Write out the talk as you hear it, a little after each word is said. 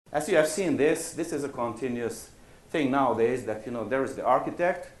As you have seen this is a continuous thing nowadays that, there is the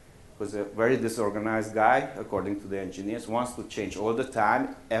architect, who's a very disorganized guy, according to the engineers, wants to change all the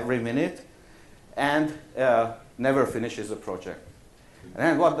time, every minute, and never finishes a project. And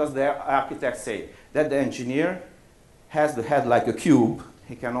then what does the architect say? That the engineer has the head like a cube.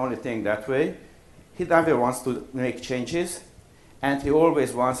 He can only think that way. He never wants to make changes, and he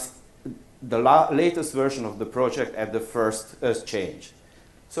always wants the latest version of the project at the first change.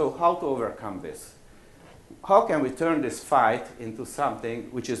 So how to overcome this? How can we turn this fight into something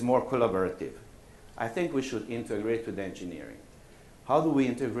which is more collaborative? I think we should integrate with engineering. How do we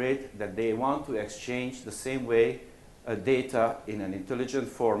integrate that they want to exchange the same way data in an intelligent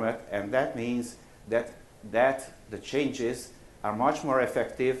format, and that means that the changes are much more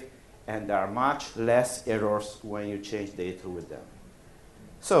effective and there are much less errors when you change data with them.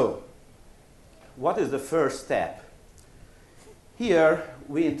 So, what is the first step? Here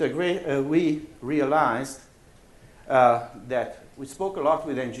we realized that we spoke a lot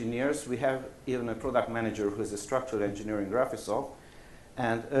with engineers. We have even a product manager who is a structural engineer in Graphisoft,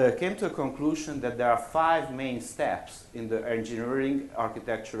 and came to a conclusion that there are 5 main steps in the engineering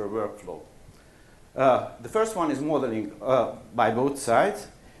architectural workflow. The first one is modeling by both sides.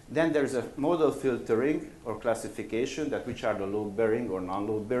 Then there's a model filtering or classification, that which are the load-bearing or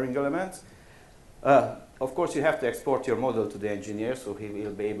non-load-bearing elements. Of course, you have to export your model to the engineer, so he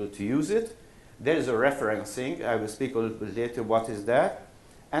will be able to use it. There is a referencing. I will speak a little bit later what is that.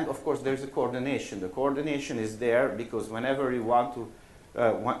 And of course, there's a coordination. The coordination is there because whenever you want to,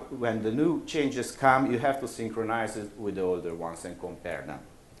 when the new changes come, you have to synchronize it with the older ones and compare them.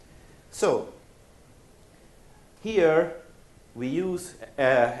 So here we use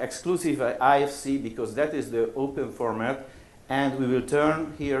exclusive IFC because that is the open format, and we will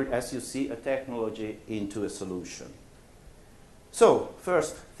turn here, as you see, a technology into a solution. So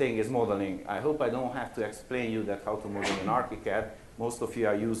first thing is modeling. I hope I don't have to explain you that how to model in ArchiCAD. Most of you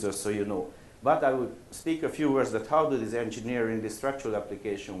are users, so you know. But I will speak a few words that how this engineering, this structural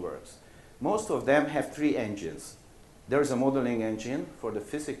application works. Most of them have 3 engines. There is a modeling engine for the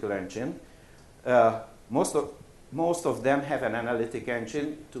physical engine. Most of them have an analytic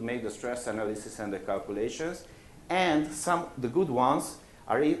engine to make the stress analysis and the calculations. And the good ones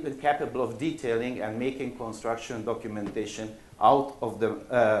are even capable of detailing and making construction documentation out of the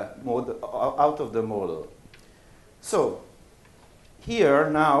model. So here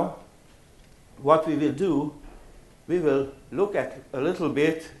now, what we will do, we will look at a little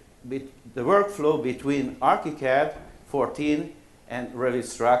bit the workflow between ArchiCAD 14 and Revit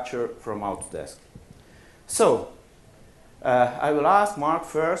Structure from Autodesk. So I will ask Mark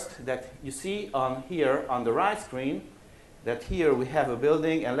first that you see here on the right screen that here we have a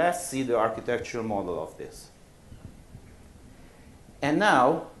building, and let's see the architectural model of this. And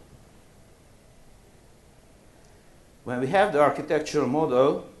now, when we have the architectural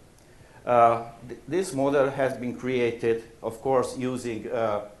model, this model has been created, of course, using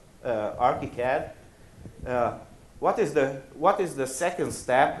ArchiCAD. What is the second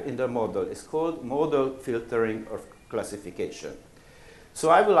step in the model? It's called model filtering or classification. So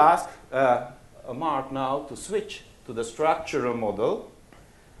I will ask Mark now to switch to the structural model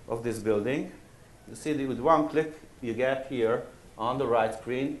of this building. You see that with one click you get here on the right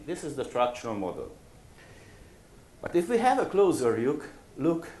screen, this is the structural model. But if we have a closer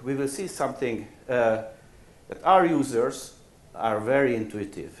look, we will see something that our users are very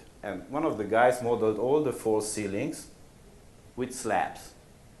intuitive. And one of the guys modeled all the false ceilings with slabs.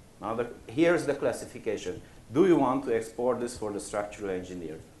 Now here's the classification. Do you want to export this for the structural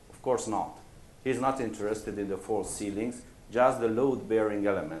engineer? Of course not. He's not interested in the false ceilings, just the load-bearing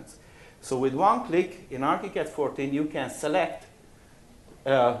elements. So with one click in ArchiCAD 14, you can select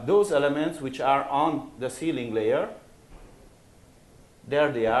those elements which are on the ceiling layer.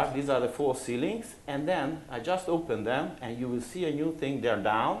 There they are. These are the false ceilings. And then I just open them, and you will see a new thing there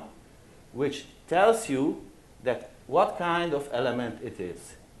down, which tells you that what kind of element it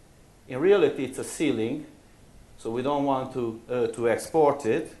is. In reality, it's a ceiling, so we don't want to export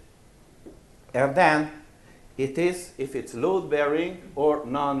it. And then it is if it's load-bearing or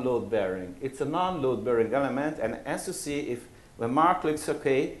non-load-bearing. It's a non-load-bearing element, and as you see, when Mark clicks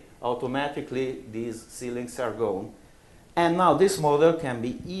OK, automatically these ceilings are gone. And now this model can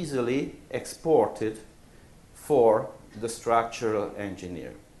be easily exported for the structural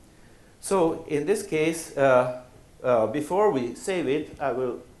engineer. So in this case, before we save it,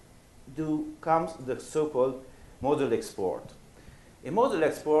 comes the so-called model export. In model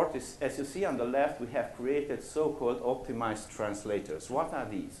export, as you see on the left, we have created so-called optimized translators. What are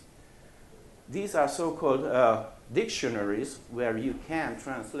these? These are so-called dictionaries where you can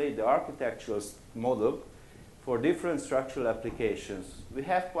translate the architectural model for different structural applications. We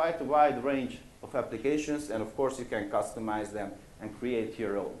have quite a wide range of applications, and of course you can customize them and create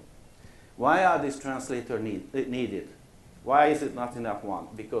your own. Why are these translators needed? Why is it not enough one?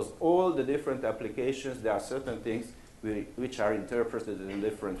 Because all the different applications, there are certain things which are interpreted in a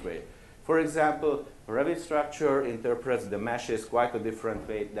different way. For example, Revit Structure interprets the meshes quite a different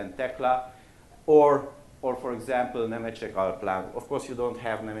way than Tekla, or for example, Nemetschek plan. Of course, you don't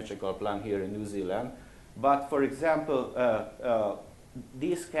have Nemetschek plan here in New Zealand, but for example,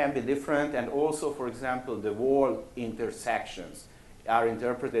 these can be different, and also, for example, the wall intersections are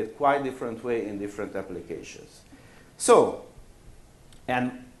interpreted quite different way in different applications. So,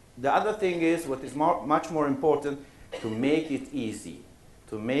 and the other thing is, what is much more important, to make it easy,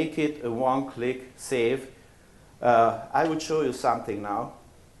 to make it a one-click save. I would show you something now.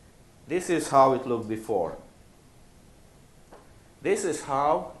 This is how it looked before. This is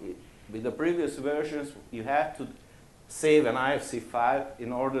how, with the previous versions, you had to save an IFC file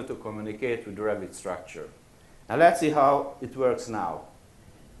in order to communicate with Revit Structure. Now let's see how it works now.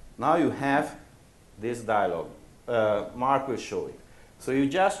 Now you have this dialog. Mark will show it. So you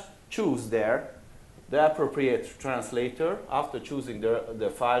just choose there the appropriate translator after choosing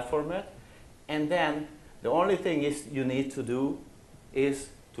the file format, and then the only thing is you need to do is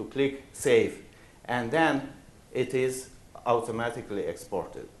to click Save, and then it is automatically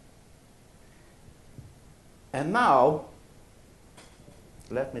exported. And now,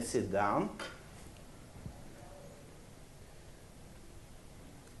 let me sit down.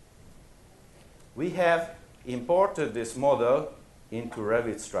 We have imported this model into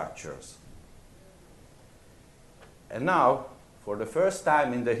Revit Structures. And now, for the first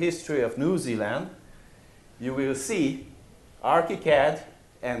time in the history of New Zealand, you will see ArchiCAD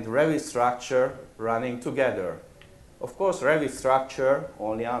and Revit Structure running together. Of course, Revit Structure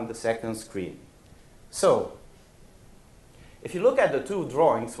only on the second screen. So, if you look at the two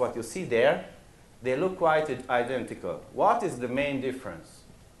drawings, what you see there, they look quite identical. What is the main difference?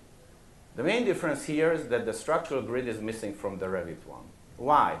 The main difference here is that the structural grid is missing from the Revit one.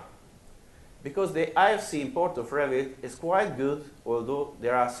 Why? Because the IFC import of Revit is quite good, although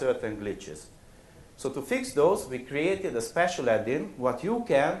there are certain glitches. So to fix those, we created a special add-in, what you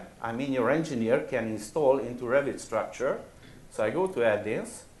can, I mean your engineer, can install into Revit Structure. So I go to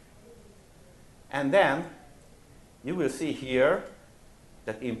Add-ins, and then you will see here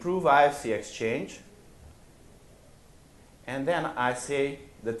that Improve IFC Exchange, and then I say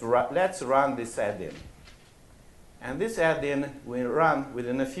that let's run this add-in. And this add-in will run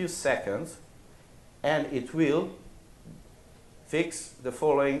within a few seconds, and it will fix the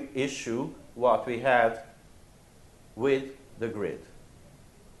following issue what we had with the grid.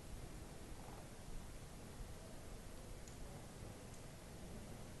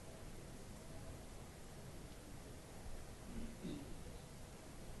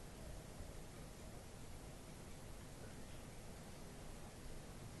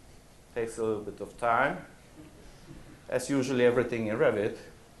 Takes a little bit of time, as usually everything in Revit.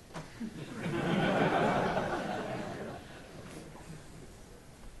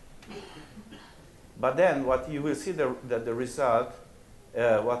 But then what you will see that the result,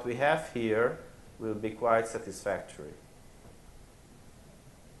 what we have here, will be quite satisfactory.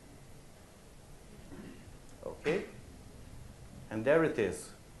 Okay? And there it is.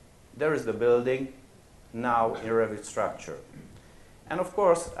 There is the building now in Revit Structure. And of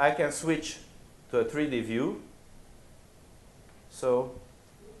course, I can switch to a 3D view. So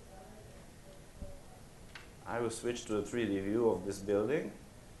I will switch to a 3D view of this building.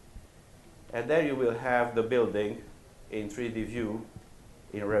 And there you will have the building in 3D view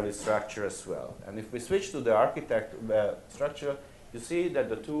in Revit Structure as well. And if we switch to the architect structure, you see that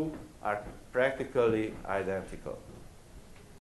the two are practically identical.